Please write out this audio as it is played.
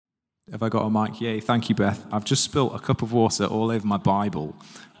Have I got a mic? Yay, thank you, Beth. I've just spilt a cup of water all over my Bible,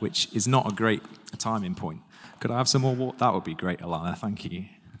 which is not a great timing point. Could I have some more water? That would be great, Alana, thank you.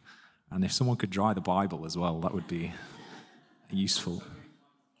 And if someone could dry the Bible as well, that would be useful.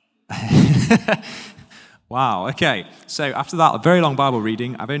 Wow, okay. So after that, a very long Bible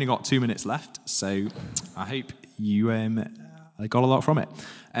reading. I've only got 2 minutes left, so I hope you got a lot from it.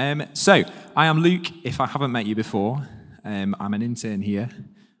 So I am Luke, if I haven't met you before. I'm an intern here.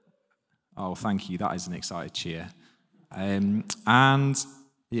 Oh, thank you. That is an excited cheer. And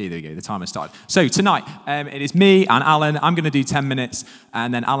yeah, there you go. The timer started. So tonight, it is me and Alan. I'm going to do 10 minutes,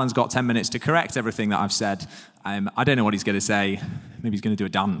 and then Alan's got 10 minutes to correct everything that I've said. I don't know what he's going to say. Maybe he's going to do a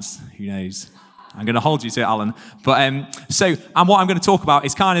dance. Who knows? I'm going to hold you to it, Alan. But what I'm going to talk about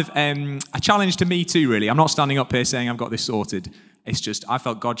is kind of a challenge to me too, really. I'm not standing up here saying I've got this sorted. It's just I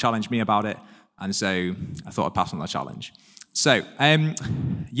felt God challenged me about it, and so I thought I'd pass on that challenge. So,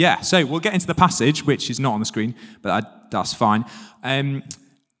 so we'll get into the passage, which is not on the screen, but that's fine.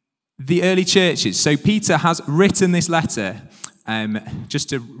 The early churches. So Peter has written this letter, just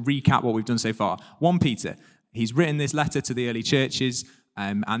to recap what we've done so far. 1 Peter, he's written this letter to the early churches,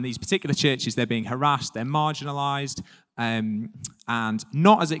 and these particular churches, they're being harassed, they're marginalized, and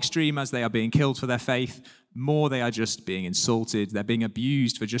not as extreme as they are being killed for their faith. More, they are just being insulted. They're being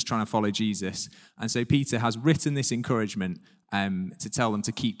abused for just trying to follow Jesus. And so Peter has written this encouragement to tell them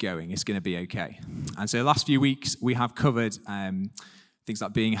to keep going. It's going to be okay. And so the last few weeks, we have covered things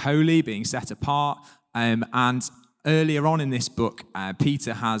like being holy, being set apart. And earlier on in this book,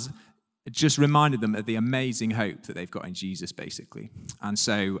 Peter has just reminded them of the amazing hope that they've got in Jesus, basically. And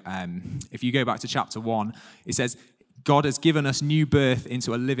so if you go back to chapter 1, it says, God has given us new birth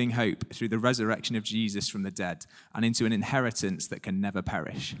into a living hope through the resurrection of Jesus from the dead and into an inheritance that can never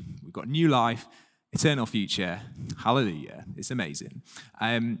perish. We've got new life, eternal future. Hallelujah. It's amazing.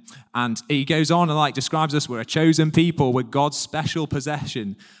 And he goes on and describes us, we're a chosen people, we're God's special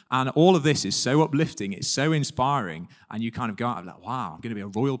possession. And all of this is so uplifting, it's so inspiring. And you kind of go out like, wow, I'm going to be a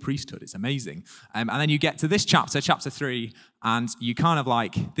royal priesthood. It's amazing. And then you get to this chapter 3, and you kind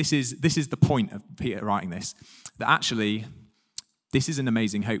of this is the point of Peter writing this, that actually this is an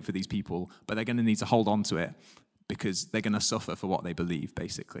amazing hope for these people, but they're going to need to hold on to it because they're going to suffer for what they believe,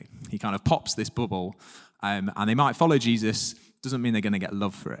 basically. He kind of pops this bubble, and they might follow Jesus, doesn't mean they're going to get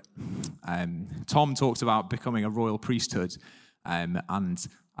love for it. Tom talked about becoming a royal priesthood, and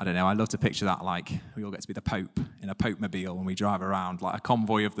I don't know, I love to picture that we all get to be the Pope in a Pope-mobile and we drive around like a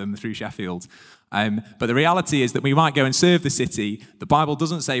convoy of them through Sheffield. But the reality is that we might go and serve the city. The Bible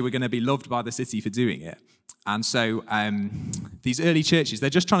doesn't say we're going to be loved by the city for doing it. And so these early churches, they're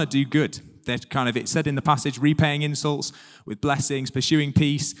just trying to do good. They're it said in the passage, repaying insults with blessings, pursuing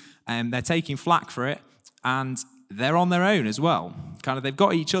peace. They're taking flack for it, and they're on their own as well. They've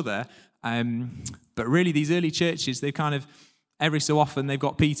got each other. But really, these early churches, they've every so often, they've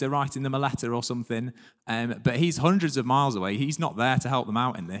got Peter writing them a letter or something, but he's hundreds of miles away. He's not there to help them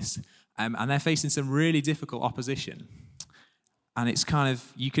out in this, and they're facing some really difficult opposition. And it's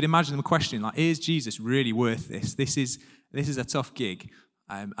you could imagine them questioning, is Jesus really worth this? This is a tough gig,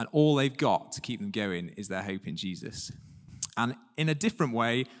 and all they've got to keep them going is their hope in Jesus. And in a different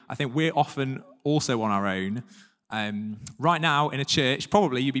way, I think we're often also on our own. Right now, in a church,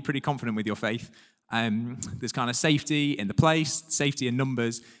 probably you'd be pretty confident with your faith. There's safety in the place, safety in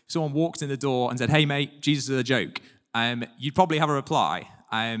numbers. If someone walked in the door and said, hey mate, Jesus is a joke, you'd probably have a reply,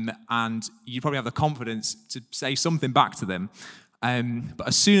 and you'd probably have the confidence to say something back to them. But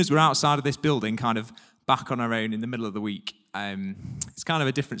as soon as we're outside of this building, back on our own in the middle of the week, it's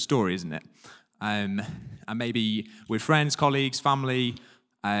a different story, isn't it? And maybe with friends, colleagues, family,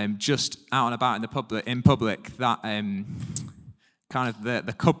 just out and about in public, that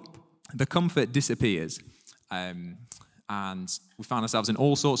the comfort disappears, and we find ourselves in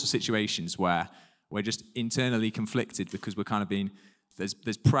all sorts of situations where we're just internally conflicted because we're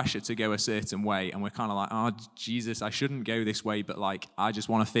there's pressure to go a certain way, and we're oh, Jesus, I shouldn't go this way, but I just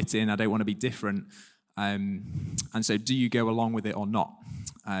want to fit in, I don't want to be different. And so do you go along with it or not?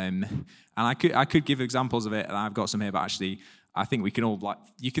 And I could give examples of it, and I've got some here, but actually I think we can all,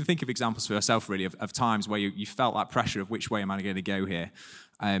 you can think of examples for yourself really of times where you felt that pressure of which way am I going to go here.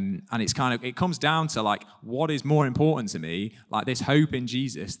 And it's it comes down to what is more important to me, this hope in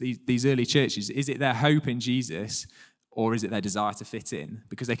Jesus, these early churches, is it their hope in Jesus or is it their desire to fit in?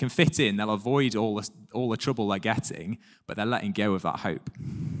 Because they can fit in, they'll avoid all the trouble they're getting, but they're letting go of that hope.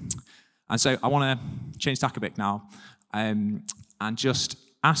 And so I want to change tack a bit now, and just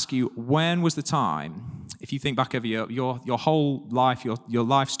ask you, when was the time, if you think back over your whole life, your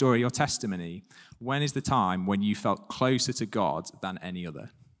life story, your testimony, when is the time when you felt closer to God than any other?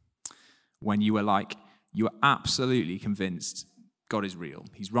 when you were absolutely convinced God is real.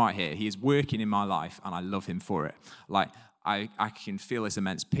 He's right here. He is working in my life, and I love him for it. Like, I can feel this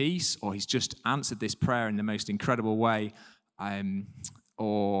immense peace, or he's just answered this prayer in the most incredible way,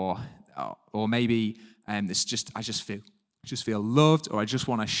 or maybe it's just I just feel loved, or I just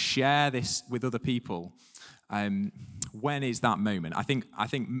want to share this with other people. When is that moment? I think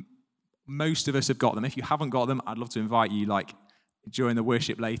most of us have got them. If you haven't got them, I'd love to invite you, like, during the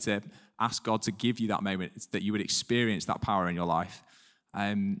worship later, ask God to give you that moment, that you would experience that power in your life.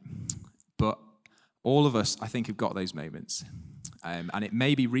 But all of us, I think, have got those moments. And it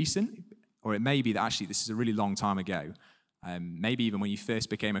may be recent, or it may be that actually this is a really long time ago. Maybe even when you first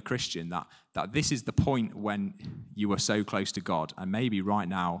became a Christian, that this is the point when you were so close to God. And maybe right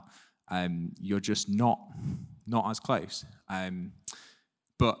now, you're just not as close.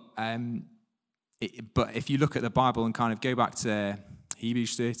 But if you look at the Bible and kind of go back to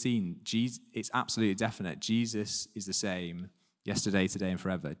Hebrews 13, it's absolutely definite. Jesus is the same yesterday, today, and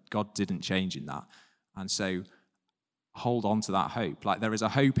forever. God didn't change in that. And so hold on to that hope. Like, there is a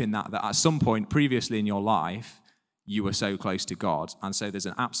hope in that at some point previously in your life, you were so close to God. And so there's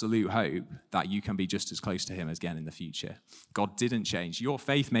an absolute hope that you can be just as close to him again in the future. God didn't change. Your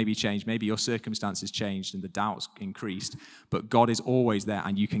faith maybe changed. Maybe your circumstances changed and the doubts increased. But God is always there,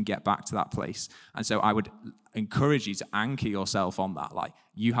 and you can get back to that place. And so I would encourage you to anchor yourself on that. Like,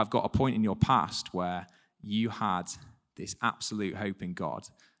 you have got a point in your past where you had this absolute hope in God.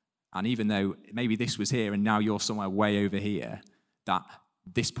 And even though maybe this was here and now you're somewhere way over here, that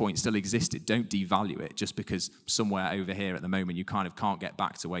this point still existed. Don't devalue it just because somewhere over here at the moment you kind of can't get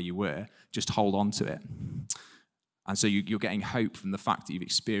back to where you were. Just hold on to it. And so you're getting hope from the fact that you've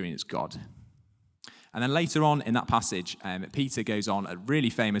experienced God. And then later on in that passage, Peter goes on a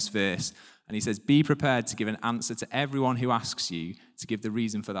really famous verse, and he says, "Be prepared to give an answer to everyone who asks you to give the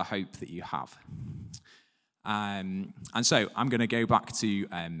reason for the hope that you have." And so I'm going to go back to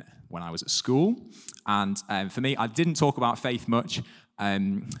when I was at school. And for me, I didn't talk about faith much.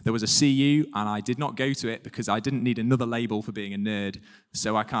 There was a CU, and I did not go to it because I didn't need another label for being a nerd.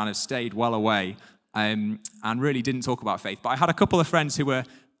 So I kind of stayed well away and really didn't talk about faith. But I had a couple of friends who were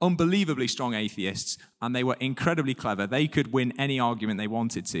unbelievably strong atheists, and they were incredibly clever. They could win any argument they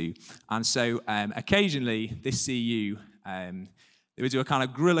wanted to. And so occasionally, this CU, they would do a kind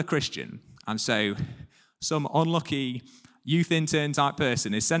of guerrilla Christian. And so some unlucky youth intern type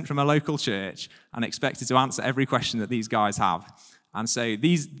person is sent from a local church and expected to answer every question that these guys have. And so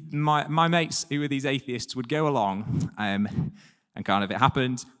my mates who were these atheists would go along, and kind of it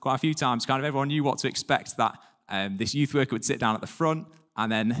happened quite a few times. Kind of everyone knew what to expect, that this youth worker would sit down at the front, and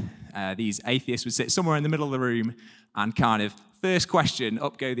then these atheists would sit somewhere in the middle of the room, and kind of first question,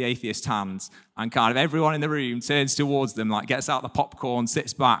 up go the atheist hands, and kind of everyone in the room turns towards them, like gets out the popcorn,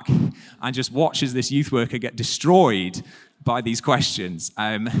 sits back, and just watches this youth worker get destroyed by these questions.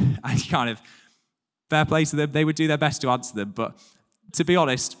 And kind of fair play to them, they would do their best to answer them, but to be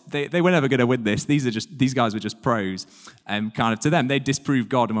honest, they were never going to win this. These guys were just pros. Kind of to them, they disproved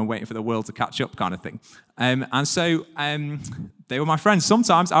God and were waiting for the world to catch up, kind of thing. And so they were my friends.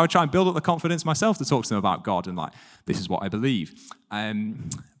 Sometimes I would try and build up the confidence myself to talk to them about God and like, this is what I believe.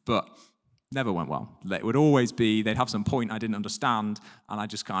 But never went well. It would always be, they'd have some point I didn't understand, and I'd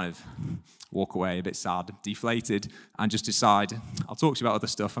just kind of walk away a bit sad, deflated, and just decide, I'll talk to you about other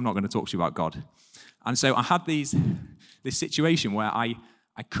stuff. I'm not going to talk to you about God. And so I had this situation where I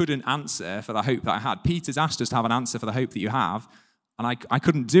couldn't answer for the hope that I had. Peter's asked us to have an answer for the hope that you have, and I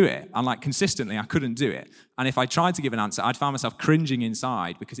couldn't do it. And like consistently, I couldn't do it. And if I tried to give an answer, I'd find myself cringing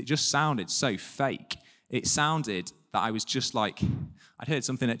inside because it just sounded so fake. It sounded that I was just like, I'd heard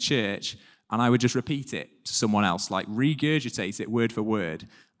something at church, and I would just repeat it to someone else, like regurgitate it word for word.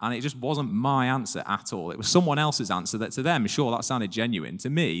 And it just wasn't my answer at all. It was someone else's answer that to them, sure, that sounded genuine. To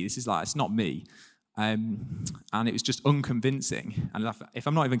me, this is like, it's not me. And it was just unconvincing. And if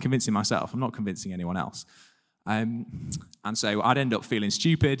I'm not even convincing myself, I'm not convincing anyone else. And so I'd end up feeling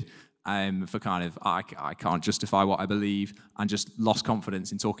stupid for kind of, I can't justify what I believe, and just lost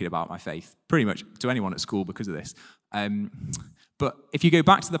confidence in talking about my faith, pretty much to anyone at school because of this. But if you go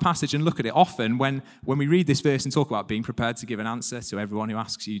back to the passage and look at it, often when we read this verse and talk about being prepared to give an answer to everyone who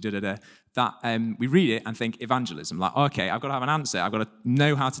asks you, that we read it and think evangelism, like, okay, I've got to have an answer. I've got to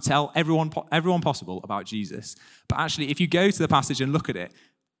know how to tell everyone possible about Jesus. But actually, if you go to the passage and look at it,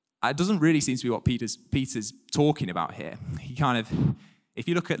 it doesn't really seem to be what Peter's talking about here. He kind of, if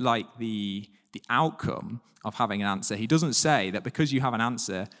you look at like the outcome of having an answer, he doesn't say that because you have an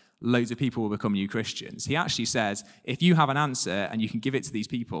answer, loads of people will become new Christians. He actually says, if you have an answer and you can give it to these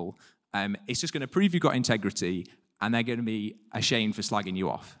people, it's just going to prove you've got integrity, and they're going to be ashamed for slagging you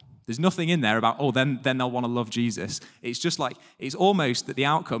off. There's nothing in there about, oh, then they'll want to love Jesus. It's just like, it's almost that the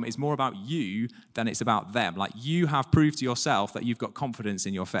outcome is more about you than it's about them. Like, you have proved to yourself that you've got confidence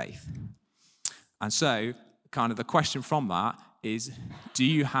in your faith. And so, kind of the question from that is, do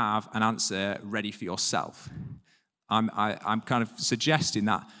you have an answer ready for yourself? I'm kind of suggesting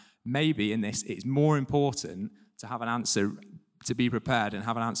that maybe in this, it's more important to have an answer, to be prepared and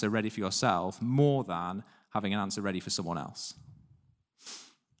have an answer ready for yourself, more than having an answer ready for someone else.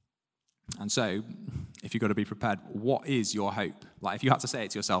 And so, if you've got to be prepared, what is your hope? Like, if you had to say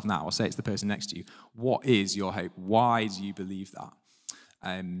it to yourself now, or say it to the person next to you, what is your hope? Why do you believe that?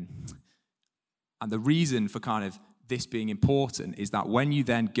 And the reason for kind of this being important is that when you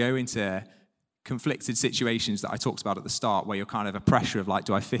then go into conflicted situations that I talked about at the start, where you're kind of a pressure of like,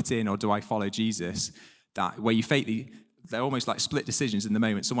 do I fit in or do I follow Jesus? That where you they're almost like split decisions in the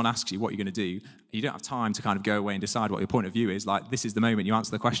moment. Someone asks you what you're going to do. You don't have time to kind of go away and decide what your point of view is. Like, this is the moment you answer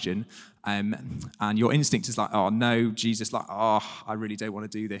the question. And your instinct is like, oh, no, Jesus, like, oh, I really don't want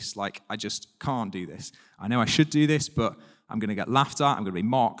to do this. Like, I just can't do this. I know I should do this, but I'm going to get laughed at. I'm going to be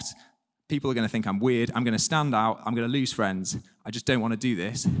mocked. People are going to think I'm weird. I'm going to stand out. I'm going to lose friends. I just don't want to do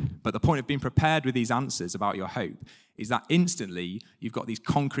this. But the point of being prepared with these answers about your hope is that instantly you've got these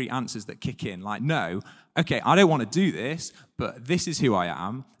concrete answers that kick in. Like, no, okay, I don't want to do this, but this is who I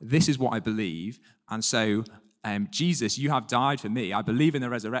am. This is what I believe. And so, Jesus, you have died for me. I believe in the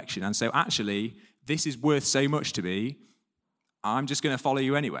resurrection. And so actually, this is worth so much to me. I'm just going to follow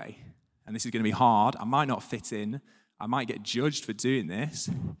you anyway. And this is going to be hard. I might not fit in. I might get judged for doing this.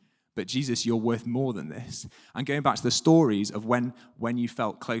 But Jesus, you're worth more than this. And going back to the stories of when you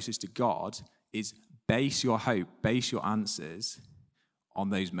felt closest to God is base your hope, base your answers on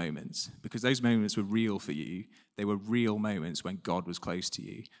those moments. Because those moments were real for you. They were real moments when God was close to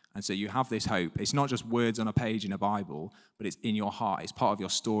you. And so you have this hope. It's not just words on a page in a Bible, but it's in your heart. It's part of your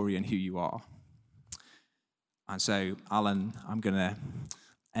story and who you are. And so, Alan, I'm going to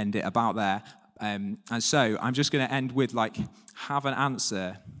end it about there. And so I'm just going to end with, like, have an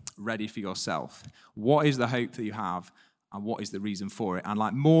answer ready for yourself. What is the hope that you have, and what is the reason for it? And,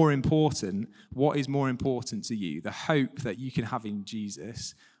 like, more important, what is more important to you? The hope that you can have in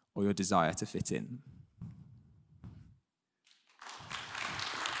Jesus, or your desire to fit in?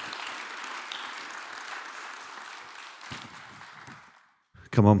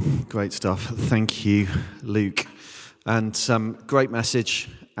 Come on, great stuff. Thank you, Luke. And great message,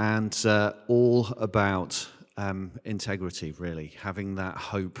 and all about integrity, really, having that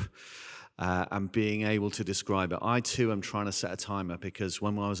hope and being able to describe it. I, too, am trying to set a timer, because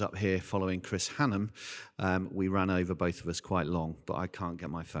when I was up here following Chris Hannam, we ran over, both of us, quite long, but I can't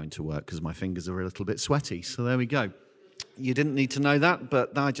get my phone to work because my fingers are a little bit sweaty. So there we go. You didn't need to know that,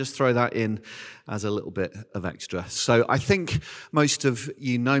 but I just throw that in as a little bit of extra. So I think most of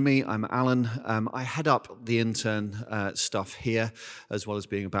you know me. I'm Alan. I head up the intern stuff here, as well as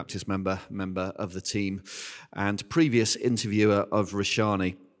being a Baptist member of the team, and previous interviewer of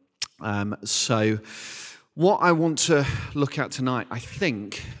Rashani. So what I want to look at tonight, I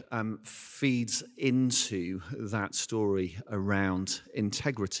think, feeds into that story around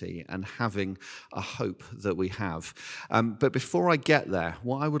integrity and having a hope that we have. But before I get there,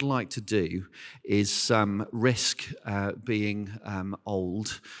 what I would like to do is risk being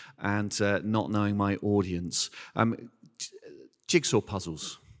old and not knowing my audience. Jigsaw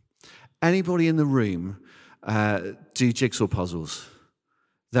puzzles. Anybody in the room do jigsaw puzzles?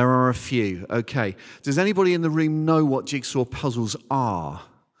 There are a few. Okay. Does anybody in the room know what jigsaw puzzles are?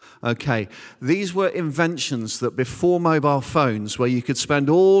 Okay. These were inventions that before mobile phones, where you could spend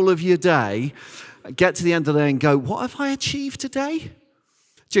all of your day, get to the end of the day and go, what have I achieved today?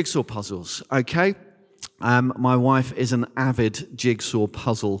 Jigsaw puzzles. Okay. My wife is an avid jigsaw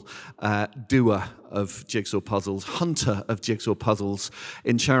puzzle doer of jigsaw puzzles, hunter of jigsaw puzzles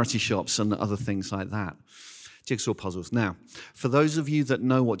in charity shops and other things like that. Jigsaw puzzles. Now, for those of you that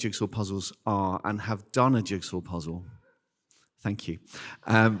know what jigsaw puzzles are and have done a jigsaw puzzle, thank you.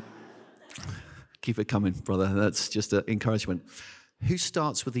 Keep it coming, brother. That's just an encouragement. Who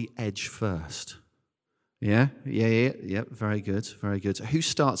starts with the edge first? Yeah. Very good, very good. Who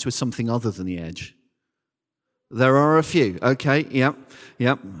starts with something other than the edge? There are a few. Okay, yep.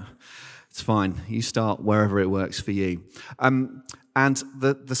 It's fine. You start wherever it works for you. And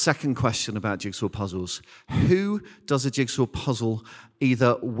the second question about jigsaw puzzles, who does a jigsaw puzzle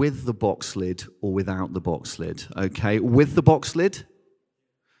either with the box lid or without the box lid? Okay, with the box lid?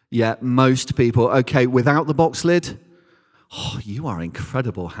 Yeah, most people. Okay, without the box lid? Oh, you are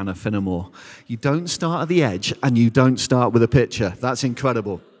incredible, Hannah Finnemore. You don't start at the edge and you don't start with a picture. That's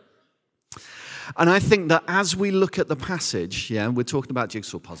incredible. And I think that as we look at the passage, we're talking about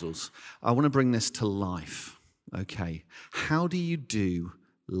jigsaw puzzles. I want to bring this to life. Okay, how do you do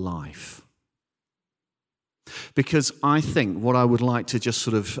life? Because I think what I would like to just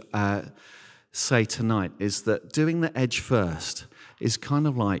sort of say tonight is that doing the edge first is kind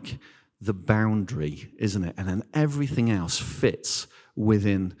of like the boundary, isn't it? And then everything else fits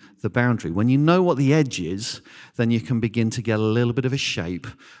within the boundary. When you know what the edge is, then you can begin to get a little bit of a shape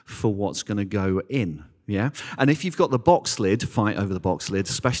for what's going to go in. Yeah? And if you've got the box lid, fight over the box lid,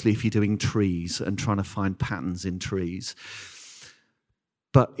 especially if you're doing trees and trying to find patterns in trees.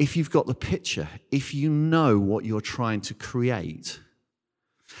 But if you've got the picture, if you know what you're trying to create,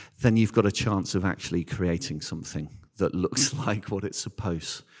 then you've got a chance of actually creating something that looks like what it's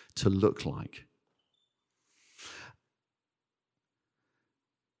supposed to look like.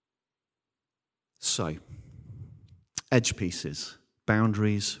 So, edge pieces,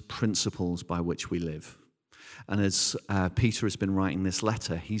 boundaries, principles by which we live. And as Peter has been writing this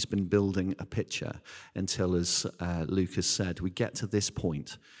letter, he's been building a picture until, as Luke has said, we get to this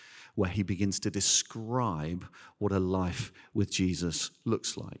point where he begins to describe what a life with Jesus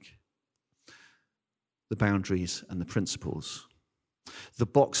looks like. The boundaries and the principles. The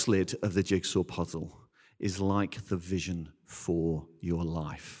box lid of the jigsaw puzzle is like the vision for your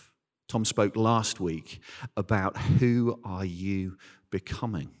life. Tom spoke last week about who are you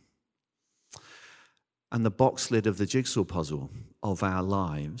becoming? And the box lid of the jigsaw puzzle of our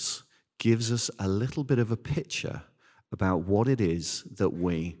lives gives us a little bit of a picture about what it is that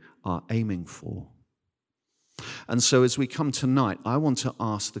we are aiming for. And so as we come tonight, I want to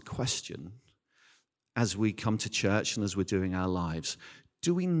ask the question, as we come to church and as we're doing our lives,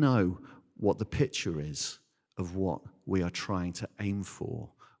 do we know what the picture is of what we are trying to aim for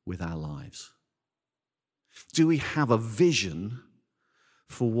with our lives? Do we have a vision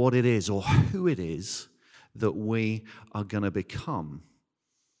for what it is or who it is that we are going to become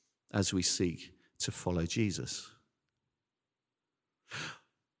as we seek to follow Jesus?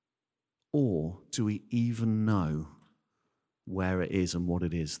 Or do we even know where it is and what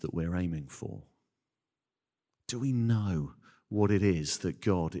it is that we're aiming for? Do we know what it is that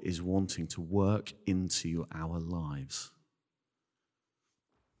God is wanting to work into our lives?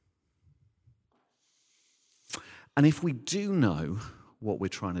 And if we do know what we're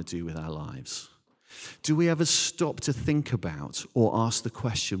trying to do with our lives, do we ever stop to think about or ask the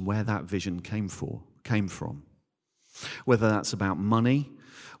question where that vision came from? Whether that's about money,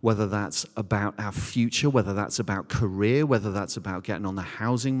 whether that's about our future, whether that's about career, whether that's about getting on the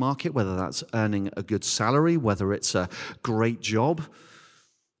housing market, whether that's earning a good salary, whether it's a great job.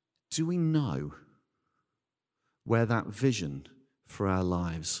 Do we know where that vision for our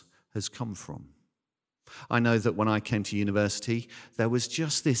lives has come from? I know that when I came to university, there was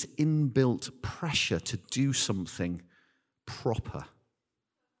just this inbuilt pressure to do something proper.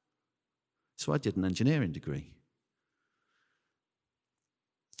 So I did an engineering degree.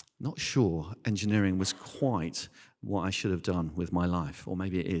 Not sure engineering was quite what I should have done with my life, or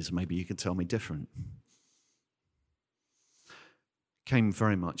maybe it is. Maybe you can tell me different. Came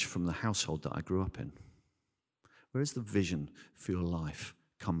very much from the household that I grew up in. Where does the vision for your life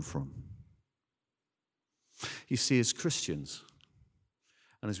come from? You see, as Christians,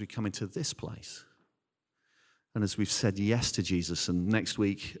 and as we come into this place, and as we've said yes to Jesus, and next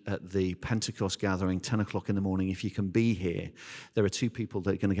week at the Pentecost gathering, 10 o'clock in the morning, if you can be here, there are 2 people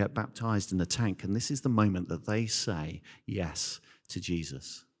that are going to get baptized in the tank, and this is the moment that they say yes to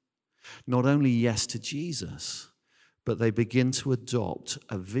Jesus. Not only yes to Jesus, but they begin to adopt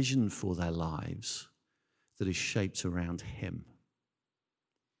a vision for their lives that is shaped around Him.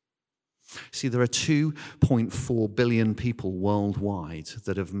 See, there are 2.4 billion people worldwide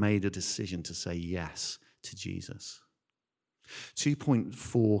that have made a decision to say yes to Jesus.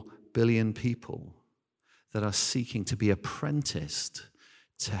 2.4 billion people that are seeking to be apprenticed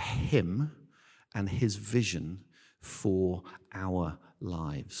to Him and His vision for our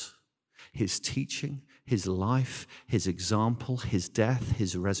lives. His teaching, His life, His example, His death,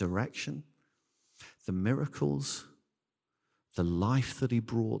 His resurrection, the miracles, the life that He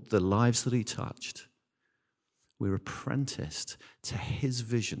brought, the lives that He touched. We're apprenticed to His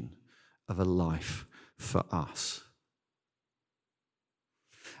vision of a life for us.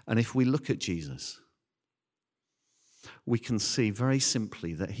 And if we look at Jesus, we can see very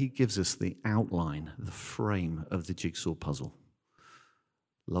simply that He gives us the outline, the frame of the jigsaw puzzle.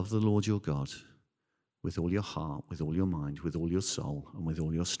 Love the Lord your God with all your heart, with all your mind, with all your soul, and with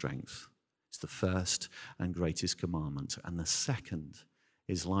all your strength. It's the first and greatest commandment. And the second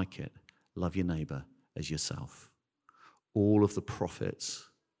is like it. Love your neighbor as yourself. All of the prophets,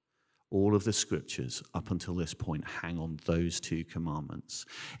 All of the scriptures up until this point hang on those two commandments.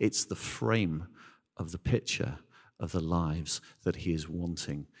 It's the frame of the picture of the lives that he is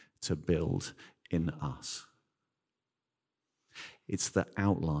wanting to build in us. It's the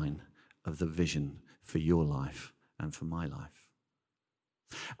outline of the vision for your life and for my life.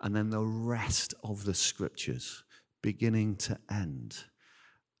 And then the rest of the scriptures, beginning to end,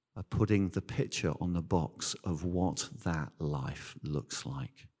 are putting the picture on the box of what that life looks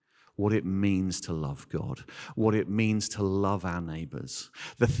like, what it means to love God, what it means to love our neighbors,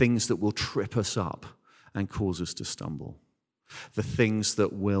 the things that will trip us up and cause us to stumble, the things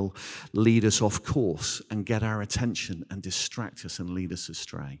that will lead us off course and get our attention and distract us and lead us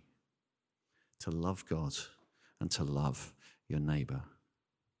astray. To love God and to love your neighbor.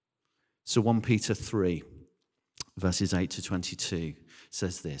 So 1 Peter 3, verses 8 to 22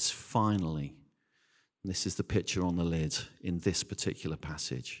 says this, finally, and this is the picture on the lid in this particular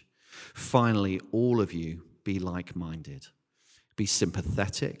passage, finally, all of you be like-minded, be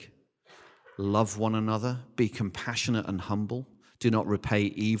sympathetic, love one another, be compassionate and humble, do not repay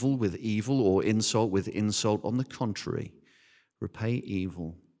evil with evil or insult with insult. On the contrary, repay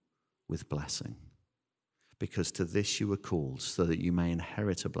evil with blessing. Because to this you were called, so that you may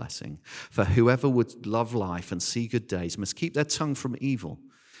inherit a blessing. For whoever would love life and see good days must keep their tongue from evil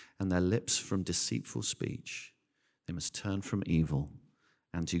and their lips from deceitful speech. They must turn from evil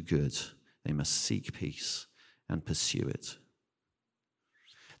and do good. They must seek peace and pursue it.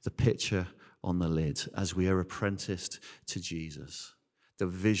 The picture on the lid as we are apprenticed to Jesus. The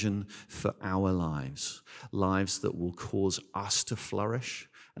vision for our lives. Lives that will cause us to flourish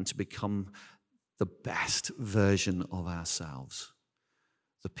and to become the best version of ourselves,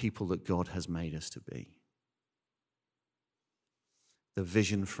 the people that God has made us to be. The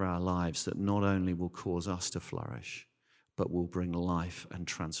vision for our lives that not only will cause us to flourish, but will bring life and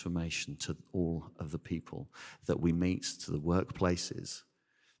transformation to all of the people that we meet, to the workplaces,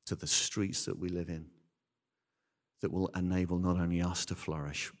 to the streets that we live in, that will enable not only us to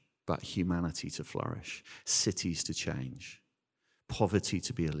flourish, but humanity to flourish, cities to change, poverty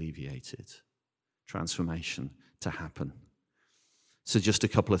to be alleviated, transformation to happen. So just a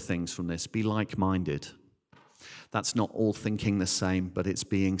couple of things from this. Be like-minded. That's not all thinking the same, but it's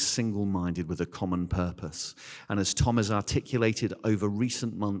being single-minded with a common purpose. And as Tom has articulated over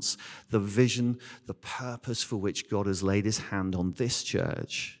recent months, the vision, the purpose for which God has laid his hand on this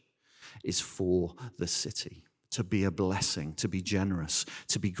church is for the city, to be a blessing, to be generous,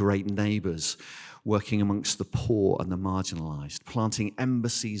 to be great neighbors, working amongst the poor and the marginalized, planting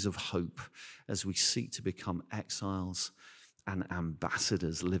embassies of hope as we seek to become exiles and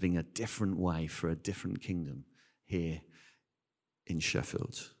ambassadors living a different way for a different kingdom here in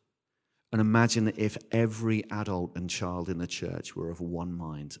Sheffield. And imagine if every adult and child in the church were of one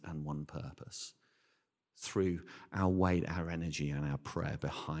mind and one purpose. Through our weight, our energy, and our prayer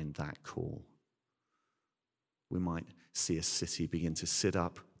behind that call, we might see a city begin to sit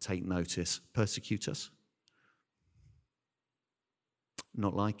up, take notice, persecute us.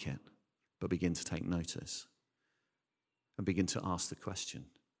 Not like it, but begin to take notice and begin to ask the question,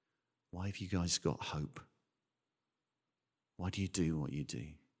 why have you guys got hope? Why do you do what you do?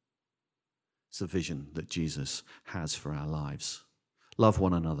 It's the vision that Jesus has for our lives. Love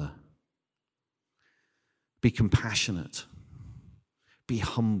one another. Be compassionate. Be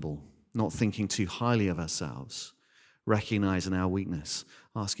humble, not thinking too highly of ourselves. Recognizing our weakness,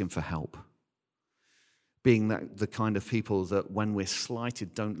 asking for help. Being the kind of people that when we're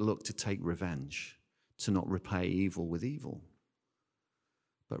slighted don't look to take revenge, to not repay evil with evil,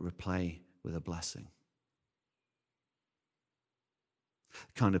 but repay with a blessing.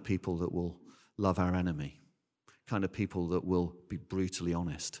 Kind of people that will love our enemy. Kind of people that will be brutally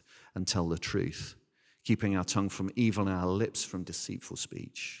honest and tell the truth, keeping our tongue from evil and our lips from deceitful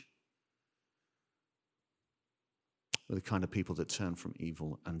speech. We're the kind of people that turn from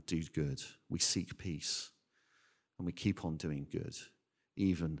evil and do good. We seek peace and we keep on doing good,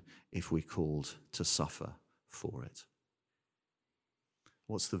 even if we're called to suffer for it.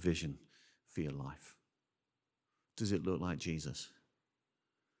 What's the vision for your life? Does it look like Jesus?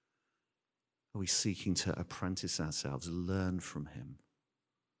 Are we seeking to apprentice ourselves, learn from him?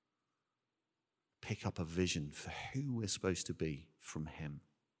 Pick up a vision for who we're supposed to be from him?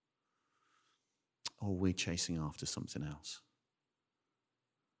 Or are we chasing after something else?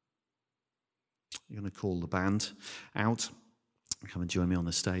 You're going to call the band out. Come and join me on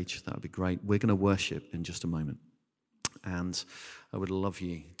the stage. That would be great. We're going to worship in just a moment. And I would love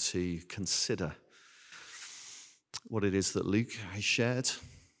you to consider what it is that Luke has shared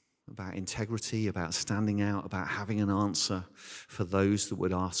about integrity, about standing out, about having an answer for those that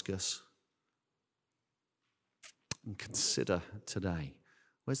would ask us. And consider today,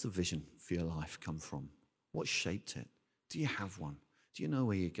 where's the vision for your life come from? What shaped it? Do you have one? Do you know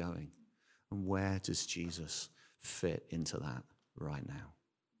where you're going? And where does Jesus fit into that right now?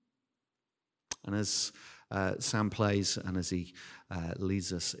 And as Sam plays and as he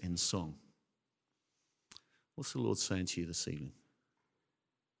leads us in song, what's the Lord saying to you this evening?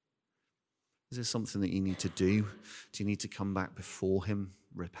 Is there something that you need to do? Do you need to come back before him,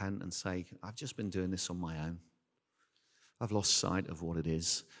 repent and say, I've just been doing this on my own. I've lost sight of what it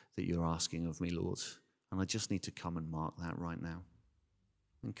is that you're asking of me, Lord, and I just need to come and mark that right now.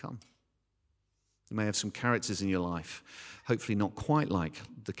 And come. You may have some characters in your life, hopefully not quite like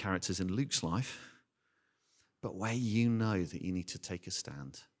the characters in Luke's life, but where you know that you need to take a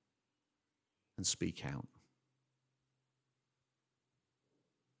stand and speak out.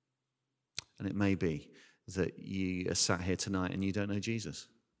 And it may be that you are sat here tonight and you don't know Jesus.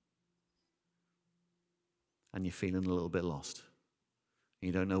 And you're feeling a little bit lost.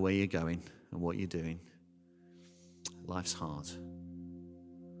 You don't know where you're going and what you're doing. Life's hard.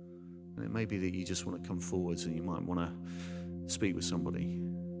 And it may be that you just want to come forwards and you might want to speak with somebody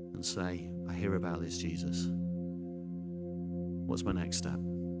and say, I hear about this Jesus. What's my next step?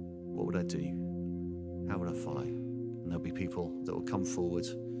 What would I do? How would I follow? And there'll be people that will come forward,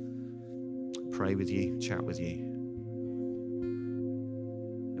 pray with you, chat with you.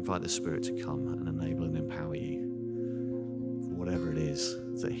 Invite the Spirit to come and enable and empower you for whatever it is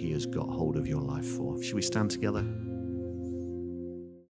that he has got hold of your life for. Should we stand together?